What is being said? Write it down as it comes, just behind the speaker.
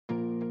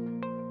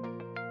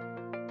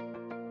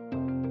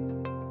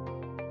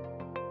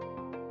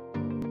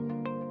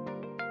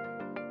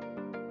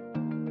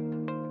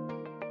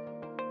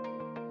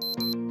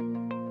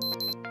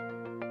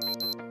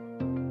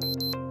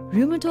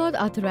Rheumatoid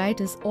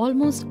arthritis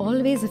almost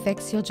always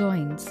affects your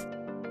joints.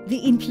 The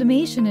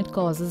inflammation it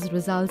causes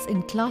results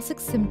in classic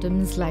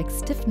symptoms like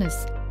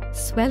stiffness,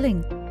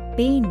 swelling,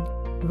 pain,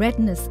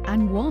 redness,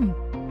 and warmth.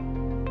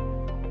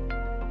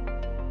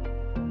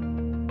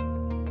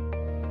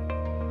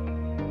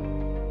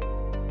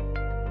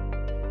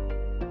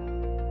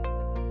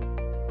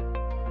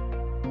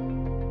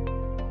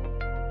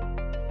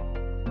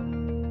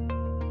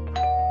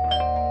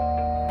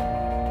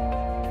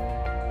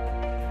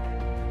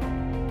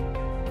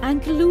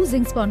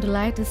 Ankle-losing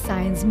spondylitis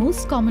signs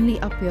most commonly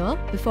appear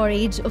before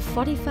age of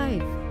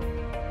 45.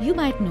 You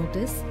might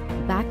notice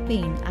back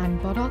pain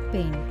and buttock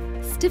pain,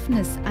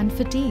 stiffness and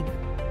fatigue.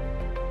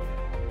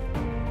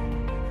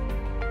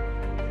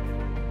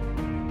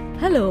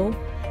 Hello,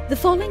 the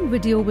following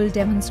video will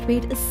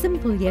demonstrate a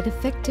simple yet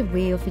effective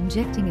way of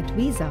injecting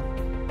Etveza.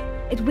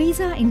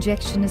 Etveza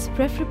injection is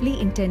preferably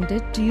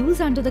intended to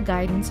use under the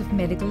guidance of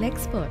medical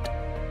expert.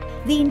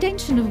 The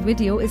intention of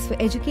video is for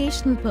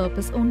educational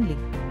purpose only.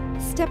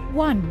 Step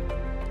 1.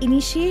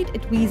 Initiate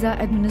Etveza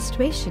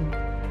administration.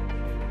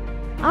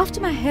 After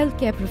my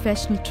healthcare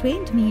professional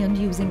trained me on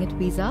using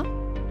Etveza,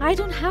 I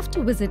don't have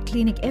to visit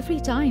clinic every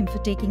time for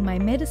taking my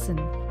medicine.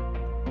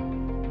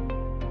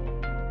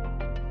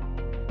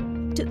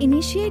 To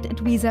initiate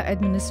Etveza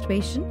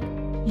administration,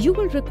 you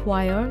will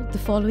require the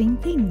following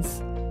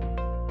things: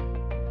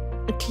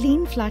 a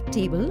clean flat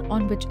table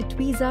on which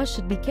Etveza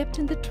should be kept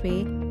in the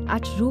tray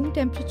at room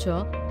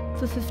temperature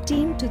for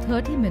 15 to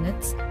 30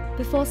 minutes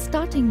before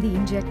starting the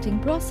injecting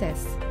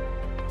process.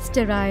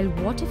 Sterile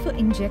water for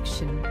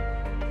injection.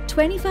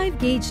 25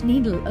 gauge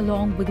needle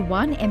along with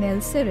 1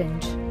 ml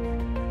syringe.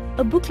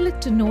 A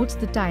booklet to note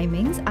the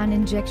timings and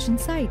injection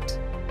site.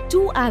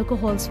 2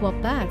 alcohol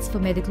swab pads for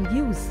medical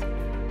use.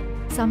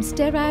 Some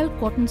sterile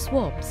cotton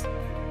swabs.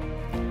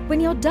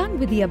 When you're done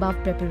with the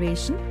above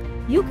preparation,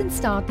 you can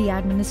start the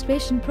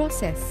administration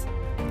process.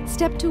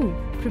 Step 2.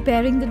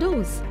 Preparing the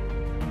dose.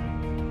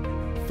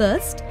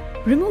 First,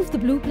 remove the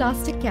blue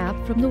plastic cap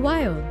from the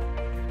vial.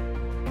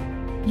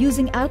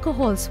 Using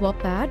alcohol swab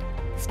pad,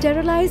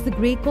 sterilize the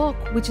grey cork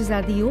which is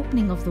at the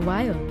opening of the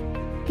vial.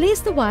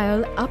 Place the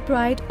vial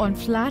upright on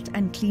flat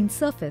and clean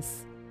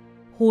surface.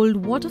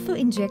 Hold water for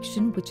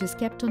injection which is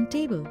kept on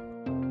table.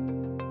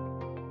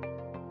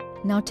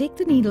 Now take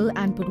the needle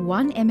and put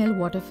 1 ml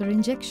water for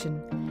injection.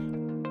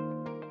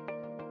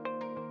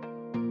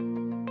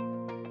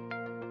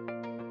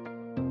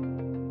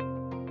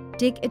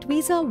 Take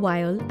Etveza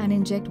vial and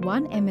inject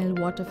 1 ml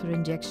water for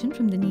injection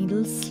from the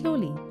needle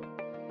slowly.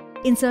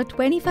 Insert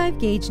 25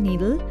 gauge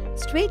needle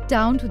straight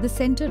down to the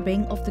center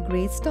ring of the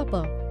grey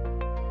stopper.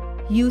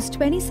 Use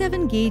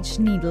 27 gauge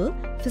needle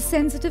for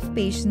sensitive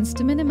patients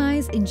to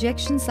minimize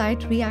injection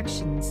site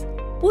reactions.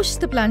 Push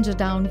the plunger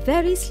down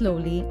very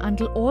slowly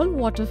until all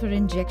water for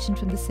injection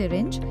from the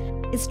syringe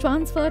is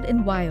transferred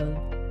in vial.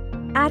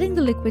 Adding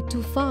the liquid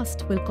too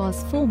fast will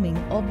cause foaming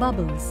or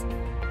bubbles.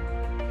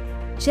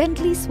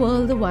 Gently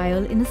swirl the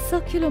vial in a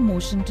circular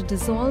motion to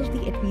dissolve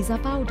the Etveza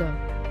powder.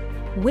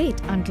 Wait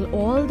until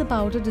all the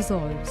powder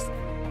dissolves.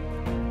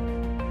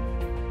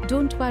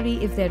 Don't worry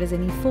if there is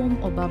any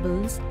foam or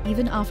bubbles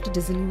even after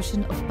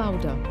dissolution of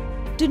powder.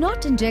 Do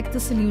not inject the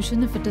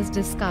solution if it is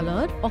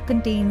discolored or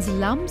contains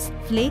lumps,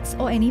 flakes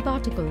or any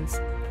particles.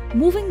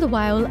 Moving the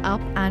vial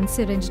up and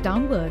syringe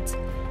downwards,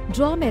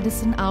 draw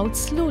medicine out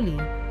slowly.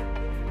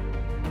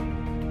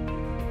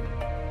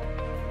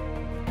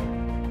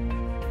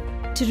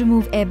 To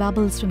remove air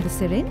bubbles from the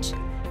syringe,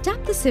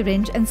 tap the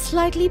syringe and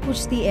slightly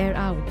push the air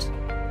out.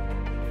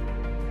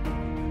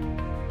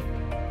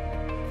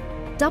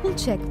 Double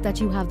check that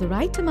you have the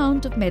right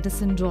amount of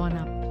medicine drawn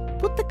up.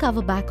 Put the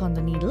cover back on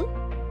the needle.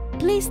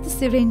 Place the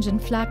syringe on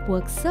flat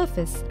work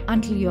surface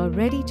until you are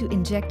ready to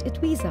inject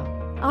Etveza.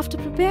 After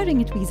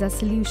preparing Etveza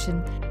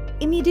solution,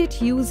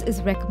 immediate use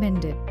is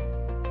recommended.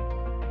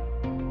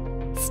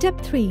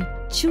 Step 3.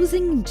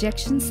 Choosing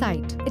injection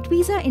site.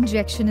 Etveza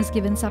injection is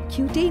given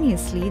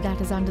subcutaneously,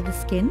 that is under the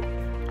skin,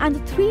 and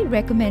the 3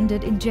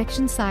 recommended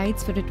injection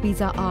sites for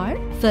Etveza are: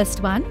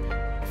 first one,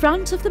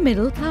 front of the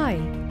middle thigh;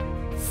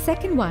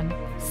 second one,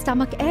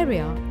 stomach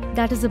area,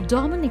 that is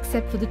abdomen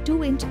except for the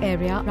 2-inch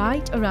area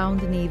right around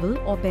the navel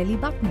or belly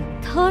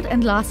button; third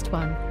and last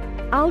one,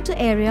 outer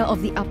area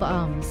of the upper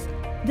arms.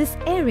 This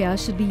area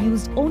should be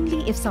used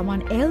only if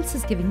someone else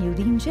is giving you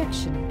the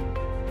injection.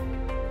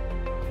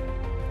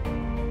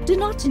 Do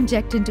not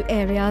inject into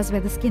areas where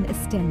the skin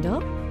is tender,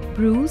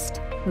 bruised,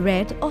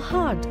 red or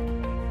hard.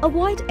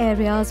 Avoid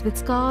areas with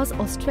scars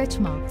or stretch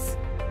marks.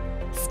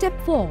 Step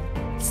 4.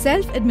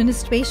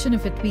 Self-administration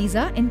of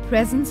Etveza in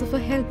presence of a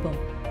helper.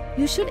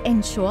 You should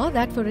ensure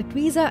that for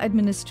Etveza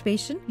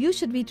administration, you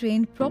should be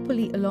trained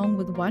properly along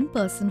with one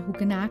person who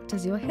can act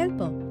as your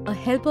helper. A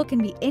helper can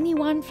be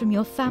anyone from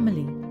your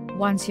family.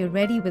 Once you're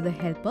ready with a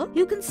helper,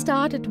 you can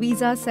start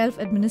Etveza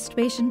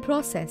self-administration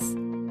process.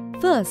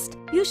 First,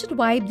 you should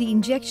wipe the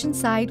injection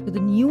site with a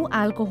new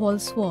alcohol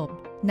swab.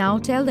 Now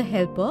tell the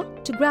helper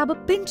to grab a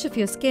pinch of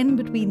your skin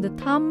between the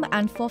thumb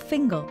and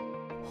forefinger.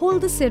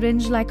 Hold the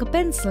syringe like a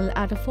pencil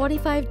at a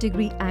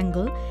 45-degree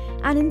angle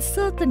and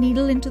insert the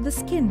needle into the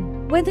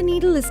skin. When the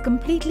needle is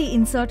completely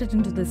inserted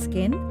into the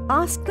skin,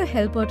 ask the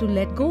helper to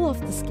let go of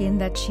the skin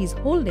that she's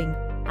holding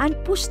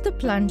and push the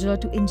plunger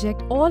to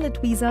inject all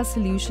Etveza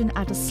solution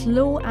at a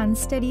slow and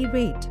steady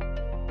rate.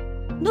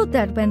 Note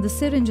that when the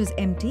syringe is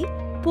empty,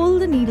 pull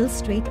the needle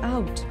straight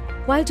out.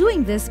 While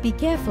doing this, be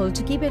careful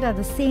to keep it at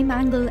the same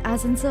angle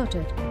as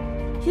inserted.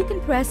 You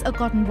can press a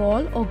cotton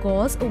ball or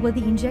gauze over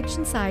the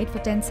injection site for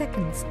 10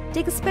 seconds.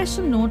 Take a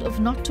special note of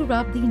not to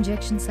rub the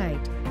injection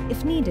site.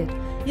 If needed,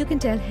 you can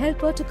tell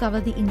helper to cover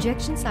the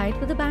injection site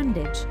with a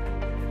bandage.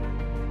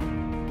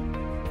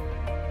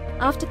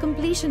 After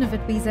completion of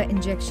Etveza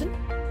injection,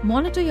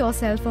 monitor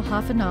yourself for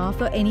half an hour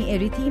for any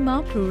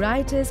erythema,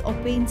 pruritus or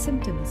pain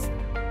symptoms.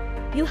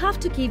 You have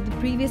to keep the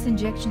previous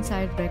injection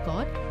site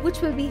record,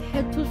 which will be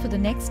helpful for the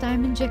next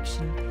time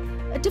injection.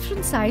 A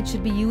different site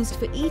should be used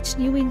for each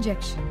new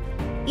injection.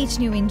 Each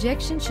new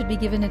injection should be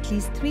given at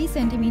least 3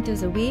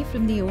 centimeters away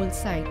from the old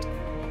site.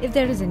 If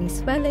there is any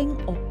swelling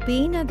or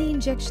pain at the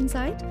injection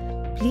site,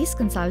 please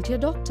consult your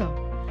doctor.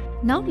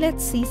 Now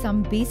let's see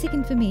some basic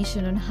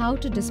information on how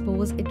to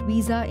dispose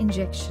Etveza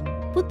injection.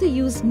 Put the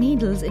used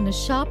needles in a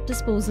sharp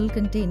disposal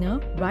container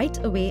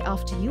right away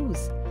after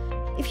use.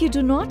 If you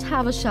do not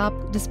have a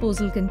sharp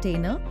disposal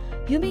container,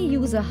 you may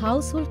use a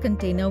household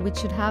container which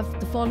should have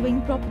the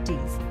following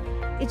properties.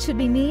 It should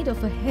be made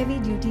of a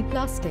heavy-duty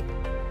plastic.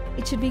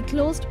 It should be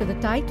closed with a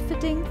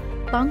tight-fitting,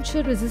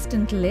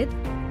 puncture-resistant lid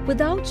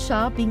without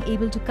sharp being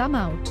able to come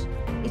out.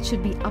 It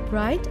should be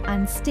upright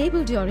and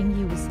stable during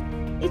use.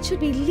 It should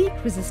be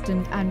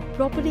leak-resistant and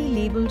properly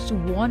labeled to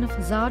warn of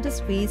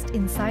hazardous waste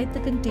inside the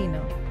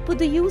container. Put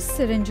the used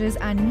syringes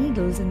and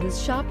needles in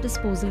this sharp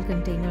disposal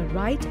container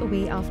right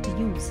away after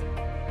use.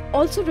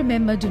 Also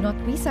remember, do not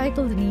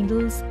recycle the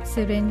needles,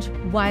 syringe,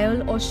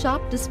 vial or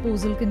sharp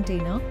disposal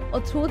container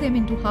or throw them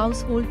into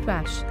household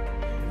trash.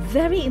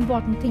 Very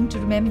important thing to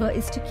remember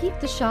is to keep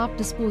the sharp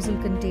disposal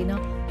container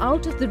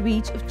out of the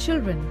reach of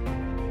children.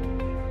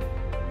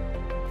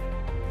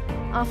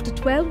 After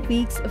 12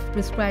 weeks of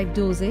prescribed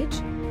dosage,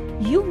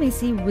 you may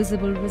see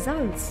visible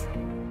results.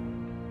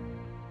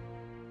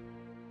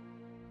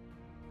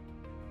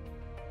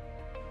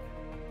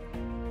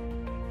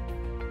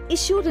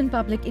 Issued in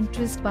public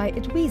interest by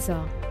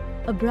Etveza,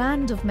 a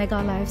brand of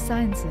Mega Life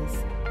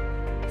Sciences.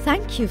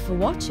 Thank you for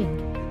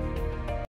watching.